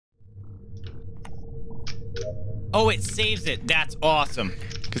Oh, it saves it. That's awesome.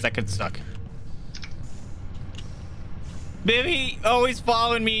 Because that could suck. Baby, always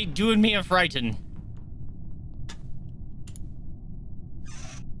following me, doing me a frighten.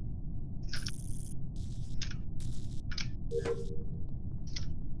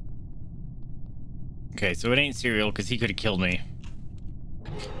 Okay, so it ain't cereal because he could have killed me.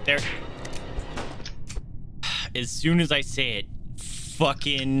 There. As soon as I say it,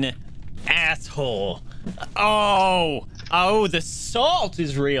 fucking asshole. Oh, oh, the salt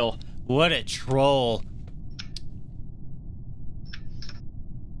is real. What a troll.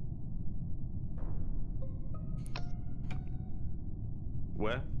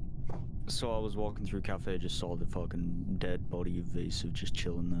 Where? So I was walking through cafe, just saw the fucking dead body of Vaesive just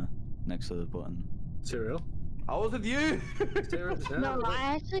chilling there next to the button. Cereal? I was with you. No,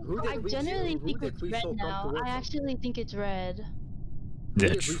 I generally think it's red now. I actually think it's red.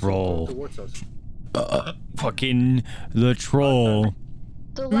 The troll. Fucking the troll.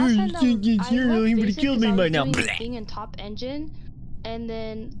 The last time that he would have killed me by now. Thing in top engine, and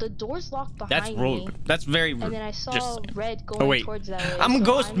then the doors locked behind That's rogue. me. That's very rude. And then I saw red going towards that way. I'm a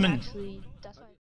so ghostman. Actually